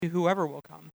To whoever will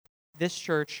come, this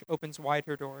church opens wide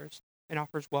her doors and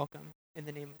offers welcome in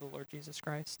the name of the Lord Jesus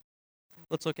Christ.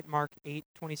 Let's look at Mark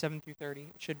 8:27-30.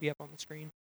 It should be up on the screen.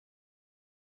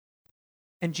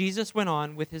 And Jesus went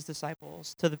on with his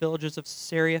disciples to the villages of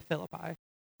Caesarea Philippi.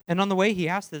 And on the way he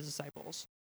asked his disciples,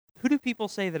 "Who do people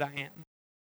say that I am?"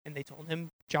 And they told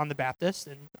him, "John the Baptist,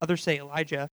 and others say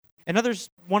Elijah, and others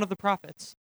one of the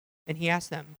prophets." And he asked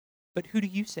them, "But who do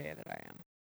you say that I am?"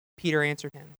 Peter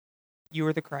answered him, "You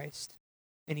are the Christ."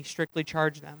 And he strictly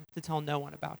charged them to tell no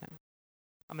one about him.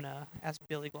 I'm going to ask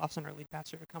Billy Glosson, our lead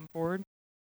pastor, to come forward.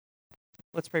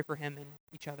 Let's pray for him and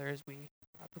each other as we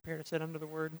prepare to sit under the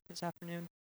word this afternoon.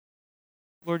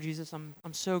 Lord Jesus, I'm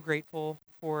so grateful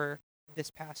for this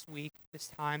past week, this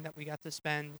time that we got to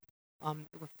spend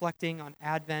reflecting on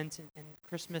Advent and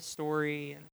Christmas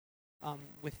story and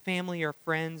with family or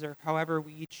friends or however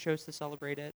we each chose to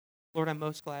celebrate it. Lord, I'm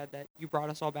most glad that you brought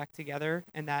us all back together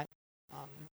and that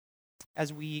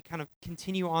as we kind of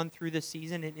continue on through this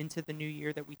season and into the new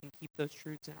year, that we can keep those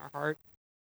truths in our heart.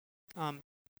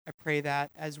 I pray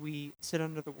that as we sit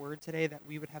under the word today, that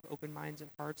we would have open minds and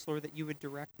hearts, Lord, that you would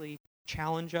directly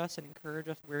challenge us and encourage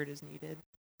us where it is needed.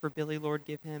 For Billy, Lord,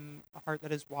 give him a heart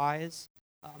that is wise,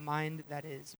 a mind that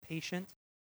is patient,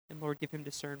 and Lord, give him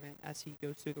discernment as he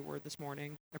goes through the word this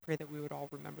morning. I pray that we would all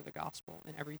remember the gospel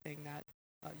and everything that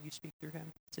you speak through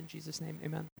him. It's in Jesus' name,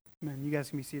 amen. Amen. You guys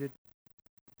can be seated.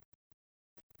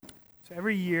 So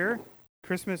every year,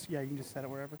 Christmas, you can just set it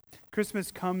wherever.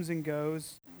 Christmas comes and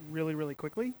goes really, really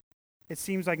quickly. It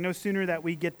seems like no sooner that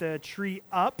we get the tree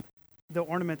up, the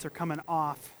ornaments are coming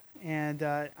off. And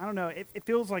I don't know, it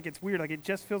feels like it's weird. Like it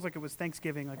just feels like it was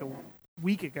Thanksgiving like a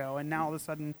week ago, and now all of a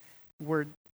sudden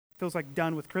feels like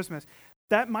done with Christmas.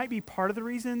 That might be part of the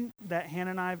reason that Hannah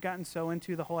and I have gotten so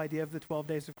into the whole idea of the 12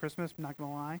 days of Christmas, I'm not going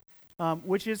to lie,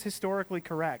 which is historically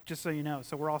correct, just so you know.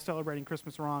 So we're all celebrating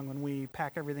Christmas wrong when we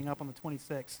pack everything up on the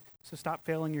 26th. So stop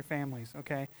failing your families,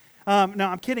 okay? No,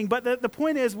 I'm kidding. But the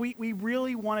point is we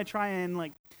really want to try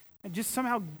and just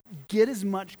somehow get as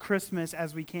much Christmas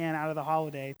as we can out of the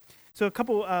holiday. So a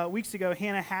couple weeks ago,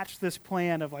 Hannah hatched this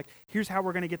plan of here's how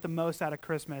we're going to get the most out of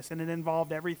Christmas. And it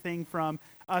involved everything from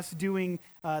us doing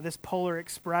this Polar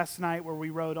Express night where we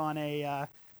rode on a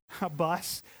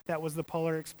bus that was the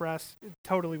Polar Express. It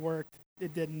totally worked.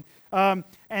 It didn't. And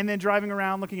then driving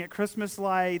around looking at Christmas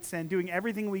lights and doing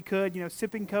everything we could,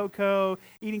 sipping cocoa,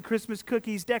 eating Christmas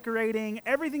cookies, decorating,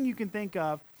 everything you can think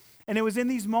of. And it was in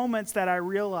these moments that I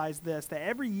realized that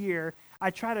every year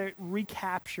I try to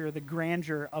recapture the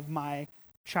grandeur of my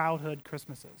childhood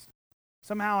Christmases.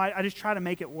 Somehow I just try to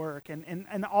make it work.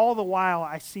 And all the while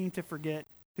I seem to forget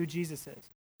who Jesus is.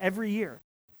 Every year.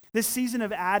 This season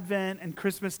of Advent and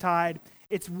Christmastide,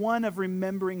 it's one of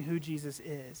remembering who Jesus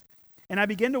is. And I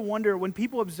begin to wonder, when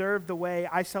people observe the way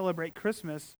I celebrate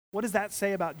Christmas, what does that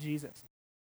say about Jesus?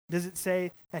 Does it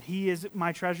say that he is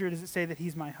my treasure? Does it say that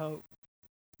he's my hope?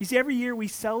 You see, every year we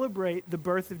celebrate the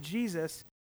birth of Jesus,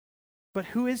 but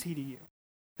who is he to you?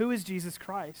 Who is Jesus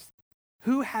Christ?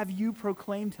 Who have you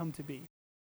proclaimed him to be?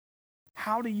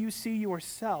 How do you see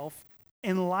yourself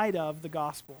in light of the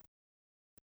gospel?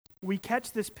 We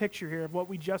catch this picture here of what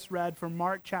we just read from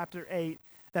Mark chapter 8,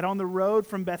 that on the road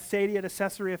from Bethsaida to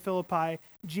Caesarea Philippi,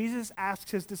 Jesus asks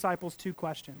his disciples two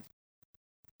questions.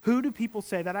 Who do people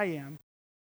say that I am?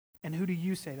 And who do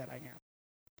you say that I am?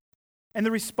 And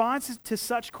the responses to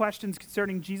such questions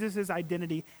concerning Jesus'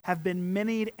 identity have been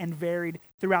many and varied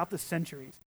throughout the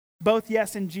centuries. Both,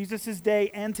 yes, in Jesus' day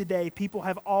and today, people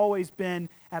have always been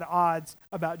at odds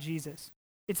about Jesus.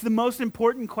 It's the most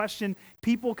important question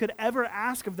people could ever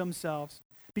ask of themselves,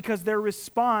 because their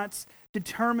response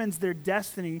determines their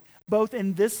destiny, both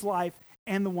in this life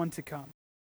and the one to come.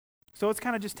 So let's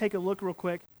kind of just take a look real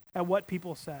quick at what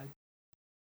people said.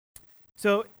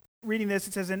 So reading this,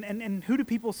 it says, and who do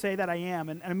people say that I am?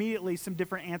 And immediately some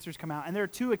different answers come out. And there are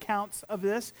two accounts of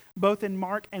this, both in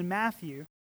Mark and Matthew.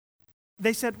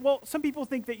 They said, well, some people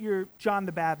think that you're John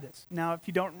the Baptist. Now, if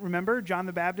you don't remember, John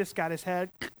the Baptist got his head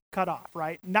cut off,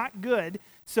 right? Not good.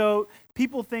 So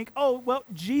people think, oh, well,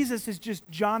 Jesus is just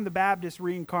John the Baptist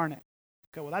reincarnate.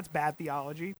 Okay, well, that's bad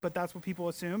theology, but that's what people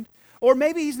assumed. Or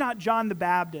maybe he's not John the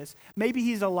Baptist. Maybe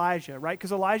he's Elijah, right?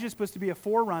 Because Elijah is supposed to be a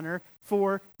forerunner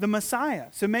for the Messiah.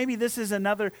 So maybe this is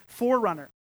another forerunner.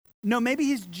 No, maybe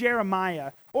he's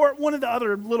Jeremiah or one of the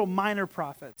other little minor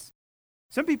prophets.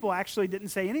 Some people actually didn't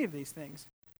say any of these things.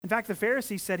 In fact, the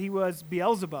Pharisees said he was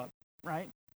Beelzebub, right?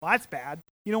 Well, that's bad.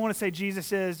 You don't want to say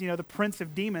Jesus is, the prince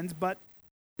of demons, but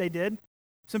they did.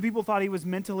 Some people thought he was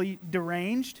mentally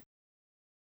deranged,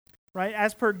 right?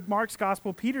 As per Mark's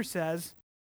gospel, Peter says,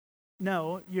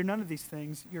 no, you're none of these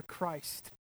things. You're Christ.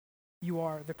 you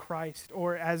are the Christ.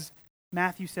 Or as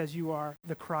Matthew says, you are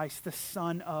the Christ, the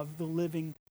Son of the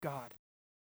living God.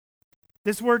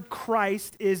 This word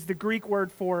Christ is the Greek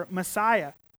word for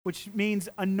Messiah, which means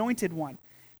anointed one.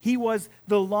 He was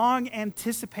the long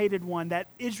anticipated one that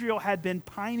Israel had been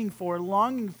pining for,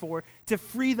 longing for, to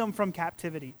free them from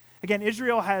captivity. Again,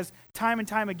 Israel has time and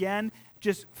time again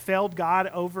just failed God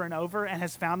over and over and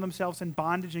has found themselves in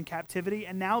bondage and captivity.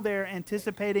 And now they're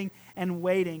anticipating and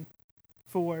waiting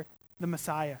for the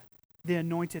Messiah, the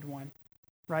anointed one,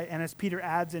 right? And as Peter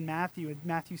adds in Matthew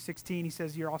 16, he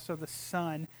says, you're also the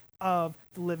Son of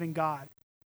the living God.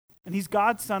 And he's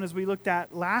God's Son, as we looked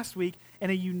at last week,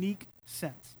 in a unique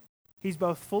sense. He's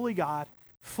both fully God,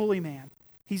 fully man.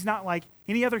 He's not like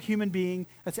any other human being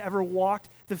that's ever walked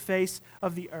the face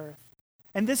of the earth.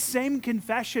 And this same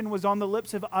confession was on the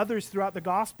lips of others throughout the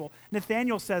gospel.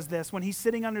 Nathanael says this when he's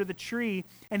sitting under the tree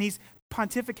and he's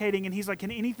pontificating and he's like,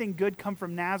 can anything good come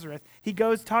from Nazareth? He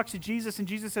goes, talks to Jesus, and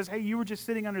Jesus says, hey, you were just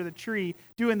sitting under the tree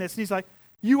doing this. And he's like,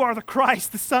 you are the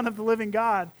Christ, the Son of the living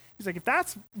God. He's like, if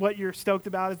that's what you're stoked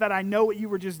about, is that I know what you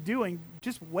were just doing,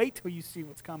 just wait till you see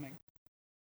what's coming.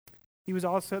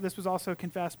 This was also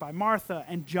confessed by Martha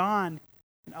and John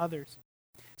and others.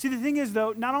 See, the thing is,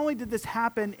 though, not only did this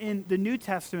happen in the New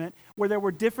Testament, where there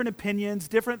were different opinions,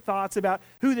 different thoughts about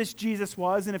who this Jesus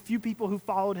was, and a few people who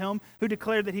followed him who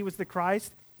declared that he was the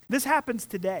Christ, this happens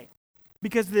today.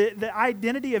 Because the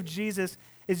identity of Jesus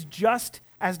is just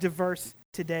as diverse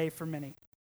today for many.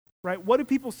 Right? What do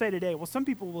people say today? Well, some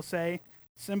people will say,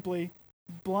 simply,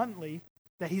 bluntly,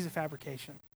 that he's a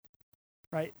fabrication.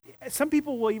 Right? Some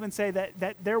people will even say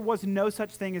that there was no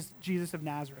such thing as Jesus of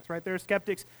Nazareth, right? There are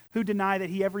skeptics who deny that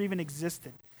he ever even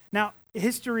existed. Now,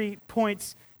 history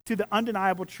points to the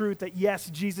undeniable truth that yes,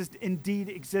 Jesus indeed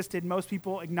existed. Most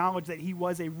people acknowledge that he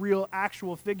was a real,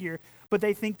 actual figure, but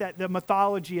they think that the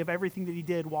mythology of everything that he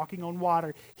did, walking on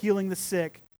water, healing the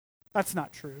sick, that's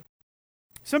not true.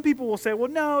 Some people will say, well,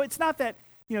 no, it's not that,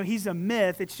 he's a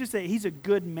myth. It's just that he's a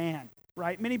good man.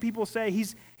 Right? Many people say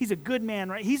he's a good man,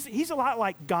 right? He's a lot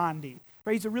like Gandhi,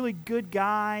 right? He's a really good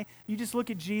guy. You just look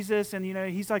at Jesus and,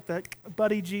 he's like the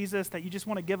buddy Jesus that you just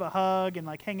want to give a hug and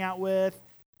like hang out with.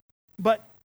 But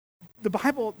the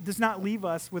Bible does not leave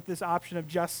us with this option of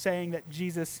just saying that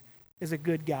Jesus is a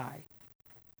good guy.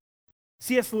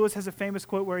 C.S. Lewis has a famous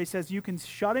quote where he says, you can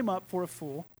shut him up for a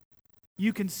fool,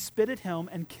 you can spit at him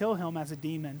and kill him as a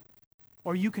demon,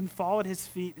 or you can fall at his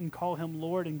feet and call him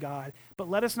Lord and God. But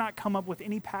let us not come up with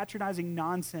any patronizing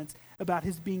nonsense about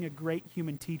his being a great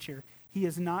human teacher. He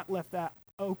has not left that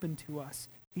open to us.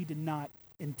 He did not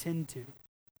intend to.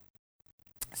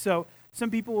 So some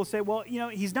people will say, well,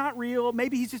 he's not real.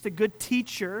 Maybe he's just a good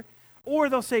teacher. Or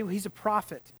they'll say, well, he's a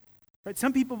prophet. Right?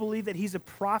 Some people believe that he's a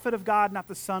prophet of God, not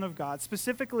the Son of God.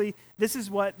 Specifically, this is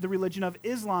what the religion of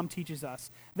Islam teaches us,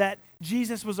 that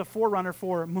Jesus was a forerunner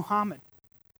for Muhammad.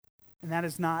 And that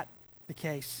is not the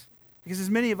case. Because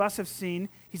as many of us have seen,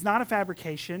 he's not a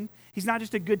fabrication. He's not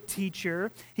just a good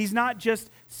teacher. He's not just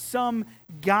some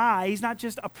guy. He's not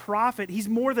just a prophet. He's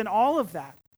more than all of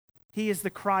that. He is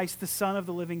the Christ, the Son of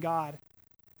the living God.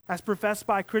 As professed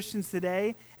by Christians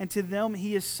today, and to them,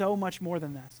 he is so much more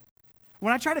than this.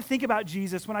 When I try to think about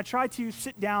Jesus, when I try to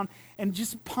sit down and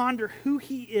just ponder who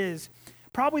he is,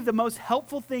 probably the most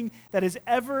helpful thing that has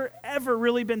ever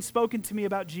really been spoken to me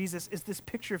about Jesus is this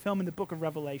picture of him in the book of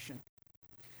Revelation.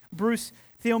 Bruce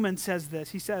Thielman says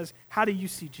this. He says, how do you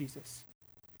see Jesus?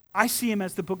 I see him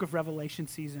as the book of Revelation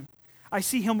sees him. I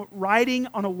see him riding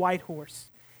on a white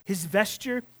horse. His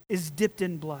vesture is dipped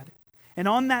in blood. And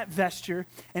on that vesture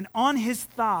and on his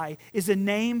thigh is a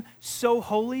name so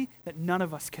holy that none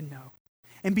of us can know.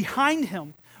 And behind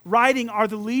him, riding, are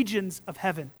the legions of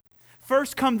heaven.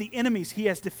 First come the enemies he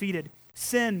has defeated,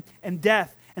 sin and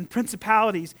death and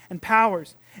principalities and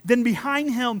powers. Then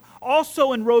behind him,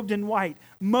 also enrobed in white,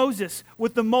 Moses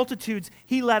with the multitudes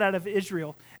he led out of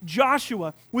Israel.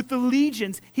 Joshua with the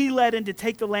legions he led in to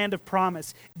take the land of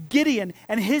promise. Gideon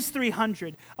and his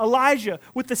 300. Elijah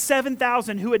with the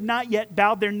 7,000 who had not yet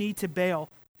bowed their knee to Baal.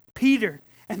 Peter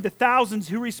and the thousands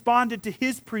who responded to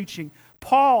his preaching.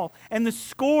 Paul and the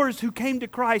scores who came to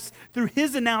Christ through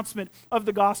his announcement of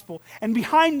the gospel. And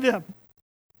behind them,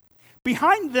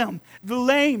 the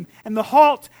lame and the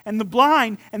halt and the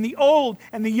blind and the old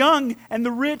and the young and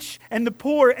the rich and the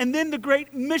poor, and then the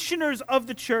great missioners of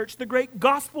the church, the great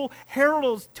gospel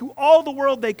heralds to all the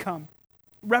world they come,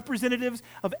 representatives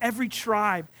of every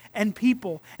tribe and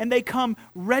people, and they come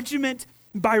regiment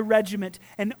by regiment,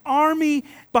 and army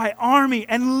by army,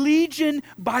 and legion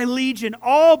by legion,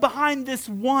 all behind this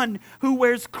one who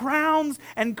wears crowns,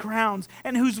 and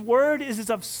whose word is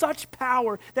of such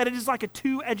power that it is like a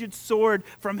two-edged sword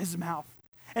from his mouth.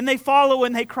 And they follow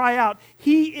and they cry out,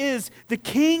 "He is the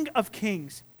King of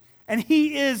kings, and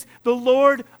he is the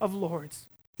Lord of lords.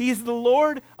 He is the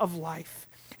Lord of life.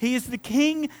 He is the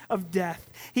King of death.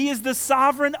 He is the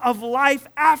sovereign of life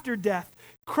after death.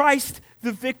 Christ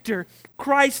the victor,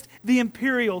 Christ the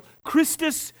imperial,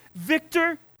 Christus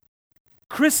victor,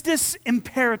 Christus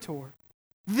imperator."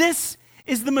 This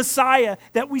is the Messiah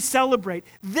that we celebrate.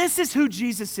 This is who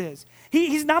Jesus is.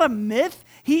 He's not a myth.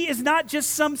 He is not just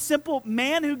some simple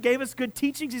man who gave us good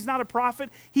teachings. He's not a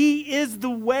prophet. He is the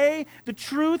way, the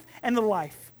truth, and the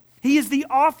life. He is the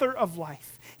author of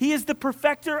life. He is the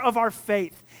perfecter of our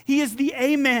faith. He is the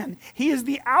Amen. He is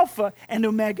the Alpha and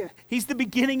Omega. He's the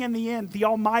beginning and the end, the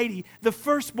Almighty, the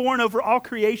firstborn over all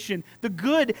creation, the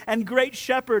good and great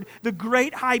shepherd, the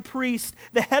great high priest,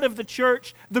 the head of the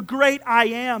church, the great I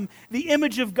Am, the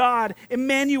image of God,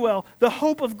 Emmanuel, the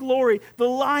hope of glory, the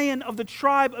Lion of the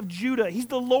tribe of Judah. He's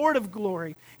the Lord of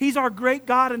glory. He's our great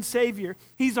God and Savior.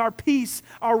 He's our peace,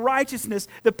 our righteousness,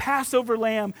 the Passover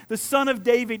Lamb, the Son of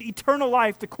David, eternal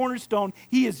life, the cornerstone.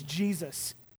 He is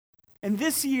Jesus. And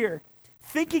this year,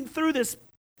 thinking through this,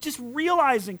 just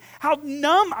realizing how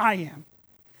numb I am,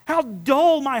 how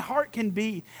dull my heart can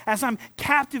be as I'm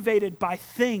captivated by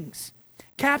things,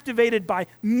 captivated by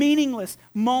meaningless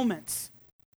moments,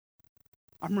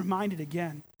 I'm reminded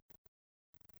again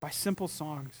by simple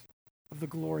songs of the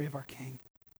glory of our King.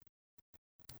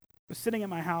 I was sitting at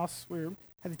my house, we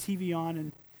had the TV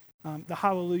on, and the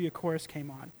Hallelujah chorus came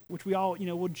on, which we all,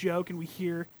 we'll joke and we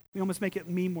hear. We almost make it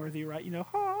meme-worthy, right?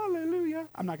 Hallelujah.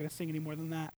 I'm not going to sing any more than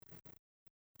that.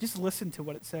 Just listen to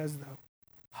what it says, though.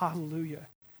 Hallelujah.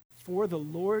 For the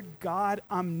Lord God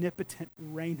omnipotent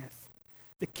reigneth.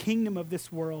 The kingdom of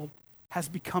this world has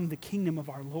become the kingdom of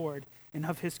our Lord and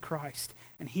of his Christ,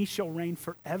 and he shall reign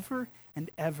forever and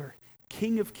ever,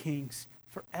 King of kings,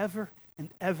 forever and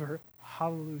ever.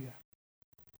 Hallelujah.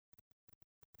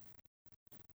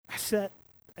 I sat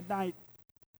at night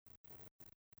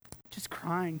just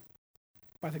crying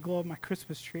by the glow of my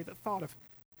Christmas tree at the thought of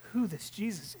who this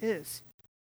Jesus is.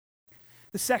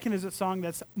 The second is a song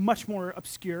that's much more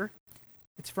obscure.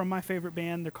 It's from my favorite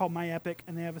band. They're called My Epic,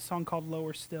 and they have a song called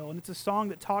Lower Still. And it's a song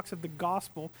that talks of the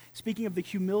gospel, speaking of the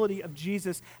humility of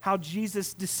Jesus, how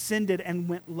Jesus descended and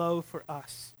went low for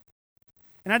us.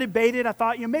 And I debated. I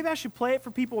thought, maybe I should play it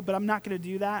for people, but I'm not going to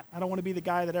do that. I don't want to be the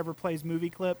guy that ever plays movie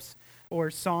clips or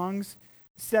songs.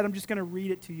 Instead, I'm just going to read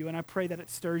it to you, and I pray that it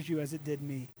stirs you as it did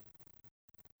me.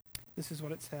 This is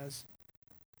what it says.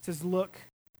 It says, "Look,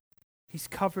 he's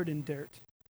covered in dirt.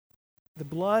 The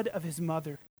blood of his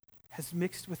mother has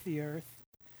mixed with the earth,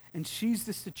 and she's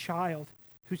just a child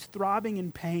who's throbbing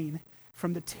in pain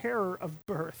from the terror of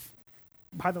birth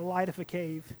by the light of a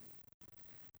cave.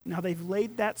 Now they've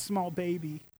laid that small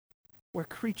baby where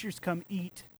creatures come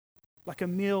eat, like a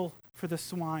meal for the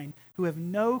swine, who have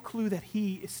no clue that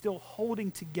he is still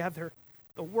holding together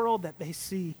the world that they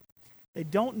see. They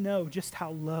don't know just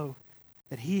how low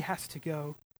that he has to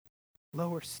go,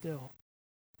 lower still.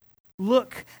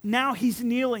 Look, now he's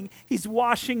kneeling, he's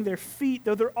washing their feet,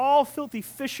 though they're all filthy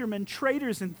fishermen,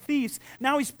 traitors, and thieves.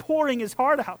 Now he's pouring his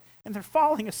heart out, and they're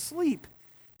falling asleep.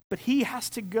 But he has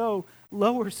to go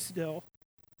lower still.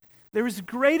 There is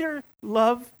greater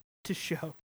love to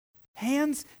show.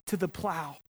 Hands to the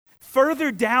plow.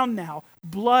 Further down now,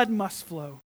 blood must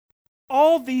flow.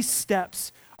 All these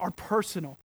steps are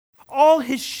personal. All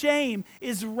his shame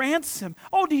is ransom.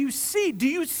 Oh, do you see? Do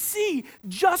you see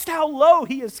just how low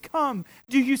he has come?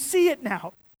 Do you see it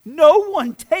now? No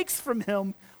one takes from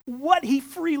him what he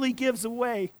freely gives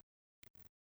away.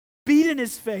 Beat in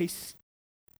his face.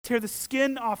 Tear the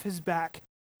skin off his back.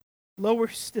 Lower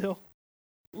still.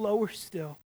 Lower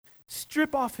still.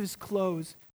 Strip off his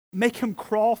clothes. Make him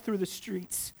crawl through the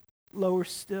streets. Lower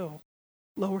still.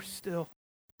 Lower still.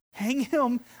 Hang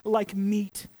him like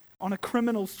meat on a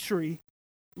criminal's tree.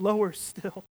 Lower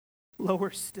still.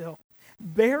 Lower still.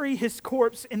 Bury his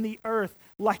corpse in the earth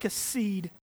like a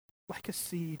seed. Like a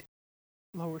seed.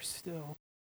 Lower still.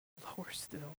 Lower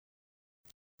still.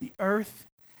 The earth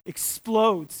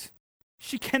explodes.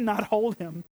 She cannot hold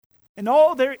him. And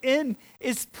all therein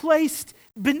is placed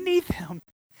beneath him.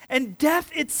 And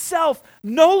death itself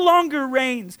no longer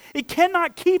reigns. It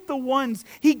cannot keep the ones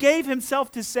he gave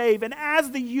himself to save. And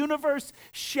as the universe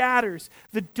shatters,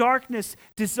 the darkness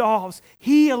dissolves.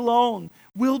 He alone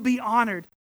will be honored.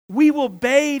 We will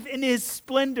bathe in his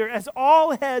splendor as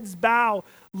all heads bow.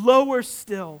 Lower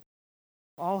still,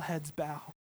 all heads bow.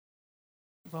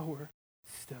 lower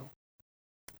still.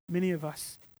 Many of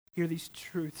us hear these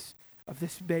truths of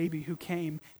this baby who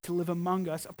came to live among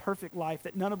us a perfect life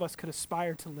that none of us could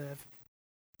aspire to live,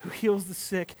 who heals the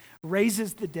sick,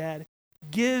 raises the dead,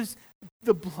 gives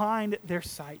the blind their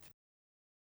sight.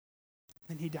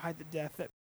 And he died the death that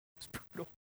was brutal,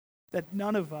 that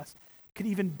none of us could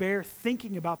even bear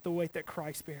thinking about the weight that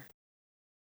Christ bared.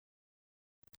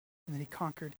 And then he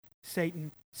conquered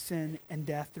Satan, sin, and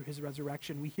death through his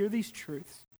resurrection. We hear these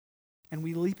truths and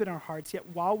we leap in our hearts, yet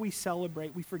while we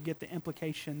celebrate, we forget the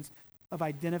implications of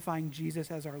identifying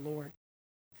Jesus as our Lord.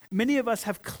 Many of us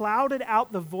have clouded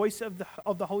out the voice of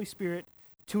the Holy Spirit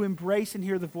to embrace and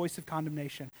hear the voice of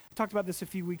condemnation. I talked about this a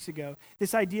few weeks ago.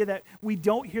 This idea that we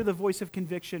don't hear the voice of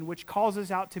conviction, which calls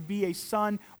us out to be a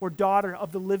son or daughter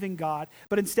of the living God,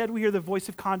 but instead we hear the voice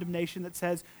of condemnation that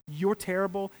says, you're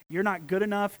terrible, you're not good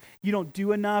enough, you don't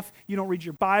do enough, you don't read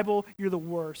your Bible, you're the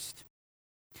worst.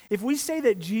 If we say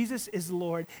that Jesus is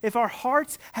Lord, if our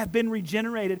hearts have been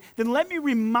regenerated, then let me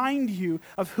remind you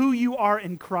of who you are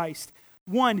in Christ.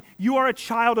 1, you are a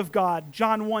child of God,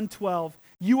 John 1:12.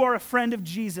 You are a friend of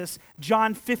Jesus,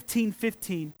 John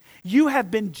 15:15. You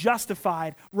have been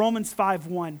justified, Romans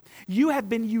 5:1. You have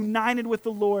been united with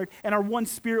the Lord and are one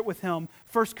spirit with him,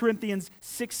 1 Corinthians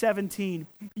 6:17.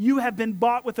 You have been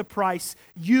bought with a price.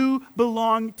 You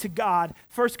belong to God,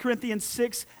 1 Corinthians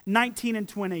 6:19 and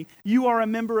 20. You are a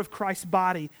member of Christ's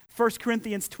body, 1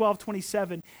 Corinthians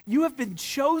 12:27. You have been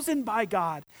chosen by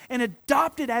God and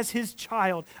adopted as his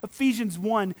child, Ephesians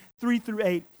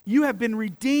 1:3-8. You have been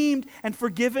redeemed and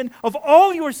forgiven of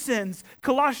all your sins,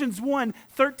 Colossians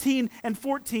 1:13 and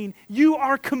 14. You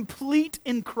are complete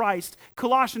in Christ,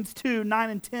 Colossians 2:9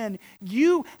 and 10.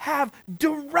 You have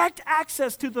direct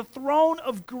access to the throne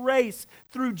of grace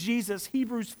through Jesus,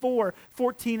 Hebrews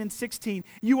 4:14 and 16.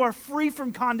 You are free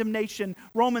from condemnation,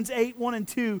 Romans 8:1 and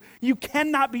 2. You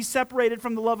cannot be separated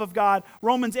from the love of God,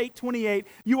 Romans 8:28.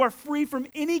 You are free from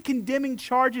any condemning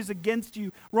charges against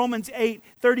you, Romans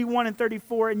 8:31 and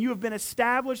 34. And you have been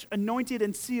established, anointed,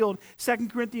 and sealed,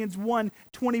 2 Corinthians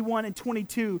 1:21 and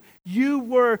 22. You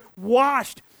were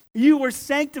washed. You were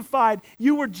sanctified.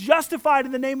 You were justified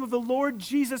in the name of the Lord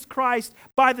Jesus Christ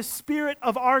by the Spirit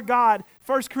of our God.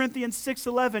 1 Corinthians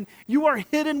 6:11. You are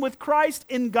hidden with Christ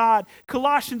in God.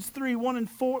 Colossians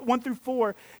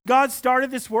 3:1-4. God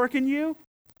started this work in you,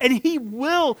 and he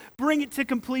will bring it to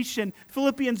completion.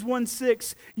 Philippians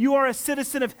 1:6. You are a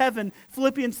citizen of heaven.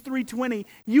 Philippians 3:20.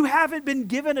 You haven't been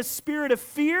given a spirit of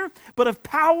fear, but of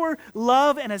power,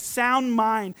 love, and a sound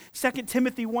mind. 2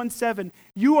 Timothy 1:7.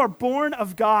 You are born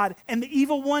of God, and the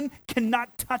evil one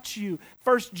cannot touch you.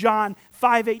 1 John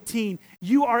 5:18.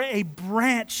 You are a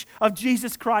branch of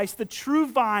Jesus Christ, the true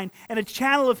vine, and a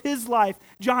channel of his life.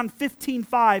 John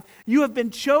 15:5. You have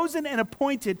been chosen and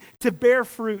appointed to bear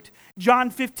fruit. John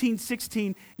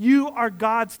 15:16. You are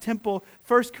God's temple.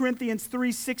 1 Corinthians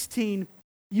 3:16.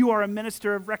 You are a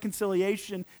minister of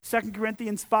reconciliation. 2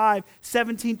 Corinthians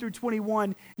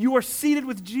 5:17-21. You are seated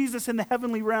with Jesus in the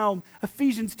heavenly realm.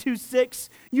 Ephesians 2:6.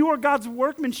 You are God's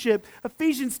workmanship.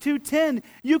 Ephesians 2:10.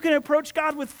 You can approach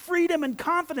God with freedom and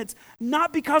confidence,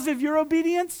 not because of your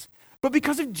obedience, but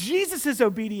because of Jesus'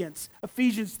 obedience.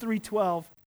 Ephesians 3:12.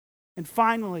 And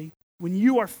finally, when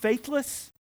you are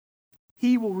faithless,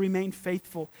 he will remain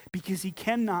faithful because he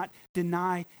cannot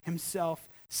deny himself.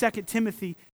 2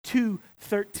 Timothy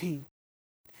 2:13.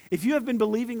 If you have been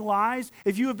believing lies,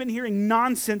 if you have been hearing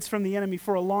nonsense from the enemy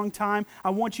for a long time,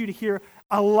 I want you to hear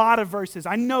a lot of verses.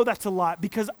 I know that's a lot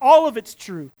because all of it's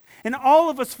true. And all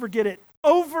of us forget it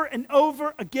over and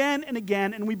over again and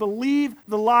again, and we believe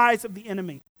the lies of the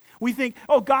enemy. We think,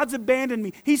 oh, God's abandoned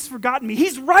me. He's forgotten me.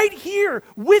 He's right here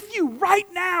with you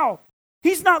right now.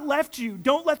 He's not left you.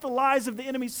 Don't let the lies of the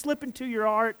enemy slip into your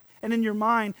heart and in your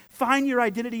mind. Find your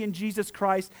identity in Jesus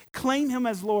Christ. Claim him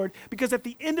as Lord, because at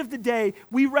the end of the day,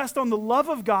 we rest on the love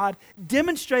of God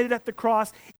demonstrated at the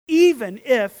cross, even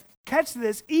if, catch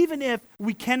this, even if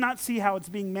we cannot see how it's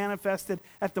being manifested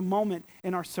at the moment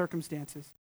in our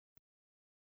circumstances.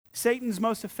 Satan's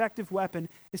most effective weapon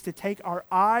is to take our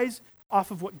eyes off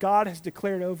of what God has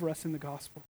declared over us in the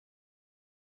gospel.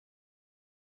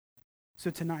 So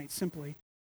tonight, simply,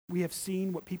 we have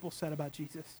seen what people said about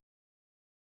Jesus.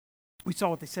 We saw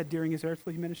what they said during his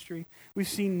earthly ministry. We've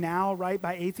seen now, right,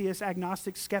 by atheists,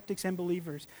 agnostics, skeptics, and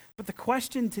believers. But the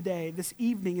question today, this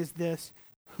evening, is this: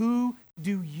 who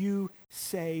do you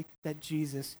say that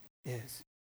Jesus is?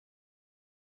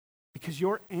 Because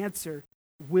your answer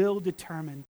will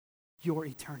determine your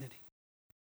eternity.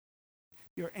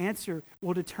 Your answer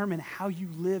will determine how you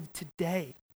live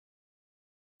today.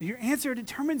 Your answer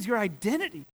determines your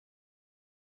identity.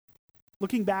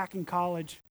 Looking back in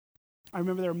college, I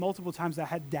remember there were multiple times I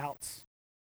had doubts.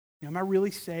 Am I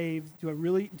really saved? Do I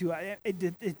really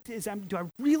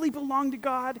belong to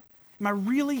God? Am I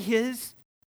really His?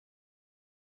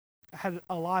 I had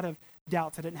a lot of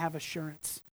doubts. I didn't have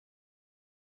assurance.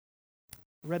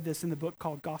 I read this in the book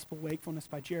called Gospel Wakefulness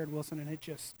by Jared Wilson, and it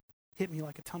just hit me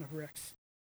like a ton of bricks.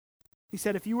 He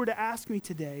said, if you were to ask me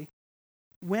today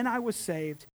when I was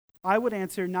saved, I would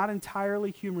answer not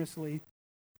entirely humorously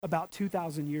about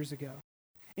 2,000 years ago.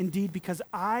 Indeed, because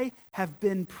I have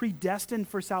been predestined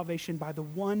for salvation by the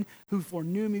one who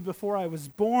foreknew me before I was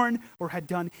born or had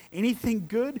done anything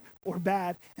good or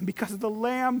bad, and because the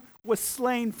Lamb was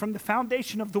slain from the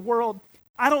foundation of the world,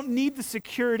 I don't need the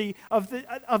security of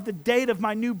the date of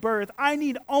my new birth. I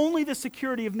need only the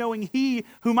security of knowing He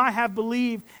whom I have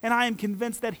believed, and I am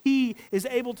convinced that He is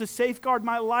able to safeguard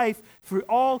my life for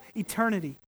all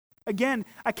eternity. Again,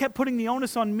 I kept putting the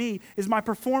onus on me. Is my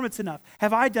performance enough?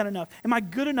 Have I done enough? Am I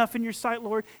good enough in your sight,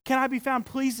 Lord? Can I be found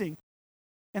pleasing?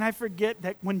 And I forget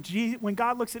that when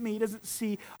God looks at me, He doesn't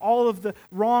see all of the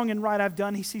wrong and right I've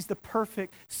done. He sees the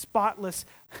perfect, spotless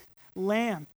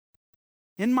Lamb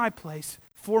in my place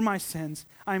for my sins.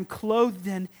 I am clothed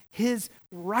in His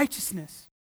righteousness.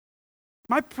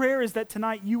 My prayer is that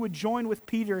tonight you would join with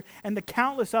Peter and the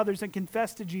countless others and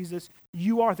confess to Jesus,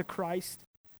 you are the Christ,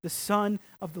 the Son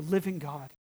of the living God.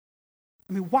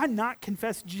 I mean, why not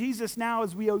confess Jesus now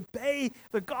as we obey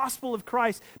the gospel of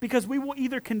Christ? Because we will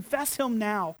either confess Him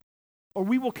now or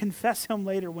we will confess Him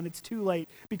later when it's too late.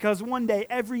 Because one day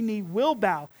every knee will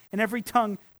bow and every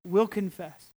tongue will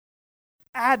confess.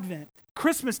 Advent,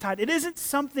 Christmastide, it isn't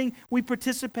something we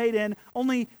participate in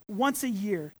only once a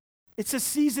year. It's a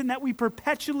season that we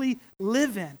perpetually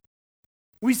live in.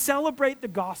 We celebrate the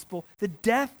gospel, the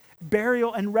death,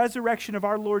 burial, and resurrection of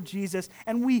our Lord Jesus,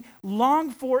 and we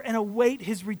long for and await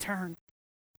His return.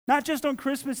 Not just on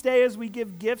Christmas Day as we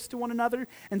give gifts to one another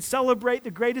and celebrate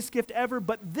the greatest gift ever,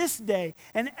 but this day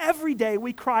and every day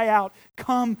we cry out,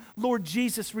 come, Lord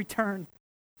Jesus, return.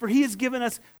 For He has given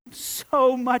us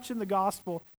so much in the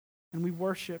gospel, and we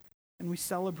worship and we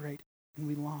celebrate and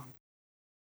we long.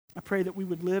 I pray that we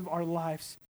would live our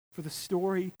lives for the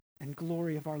story and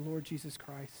glory of our Lord Jesus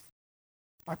Christ.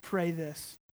 I pray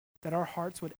this, that our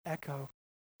hearts would echo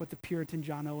what the Puritan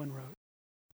John Owen wrote.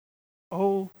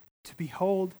 Oh, to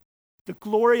behold the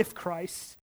glory of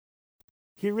Christ.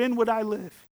 Herein would I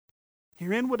live.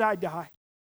 Herein would I die.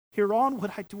 Hereon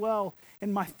would I dwell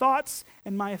in my thoughts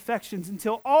and my affections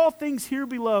until all things here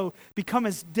below become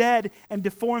as dead and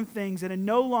deformed things and in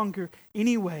no longer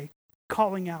any way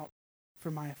calling out for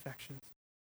my affections.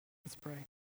 Let's pray.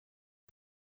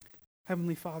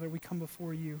 Heavenly Father, we come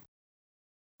before you.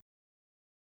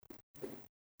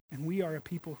 And we are a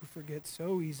people who forget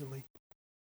so easily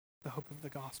the hope of the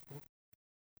gospel.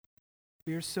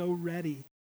 We are so ready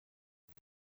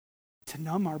to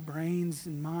numb our brains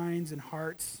and minds and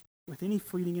hearts with any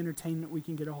fleeting entertainment we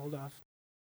can get a hold of.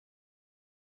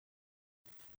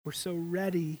 We're so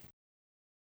ready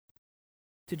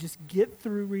to just get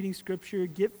through reading Scripture,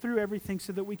 get through everything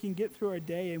so that we can get through our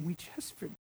day, and we just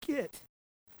forget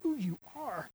who you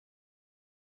are.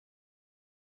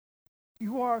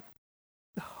 You are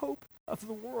the hope of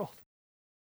the world.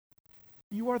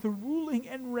 You are the ruling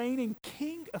and reigning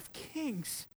King of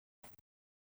kings.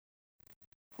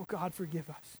 Oh God, forgive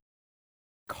us.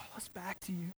 Call us back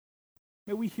to you.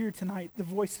 May we hear tonight the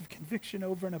voice of conviction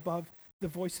over and above the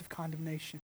voice of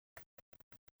condemnation.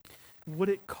 Would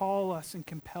it call us and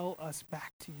compel us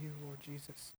back to you, Lord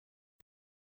Jesus?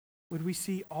 Would we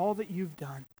see all that you've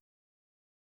done?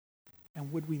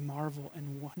 And would we marvel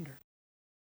and wonder?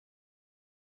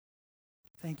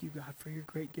 Thank you, God, for your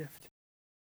great gift.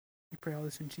 We pray all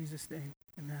this in Jesus' name.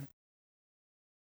 Amen.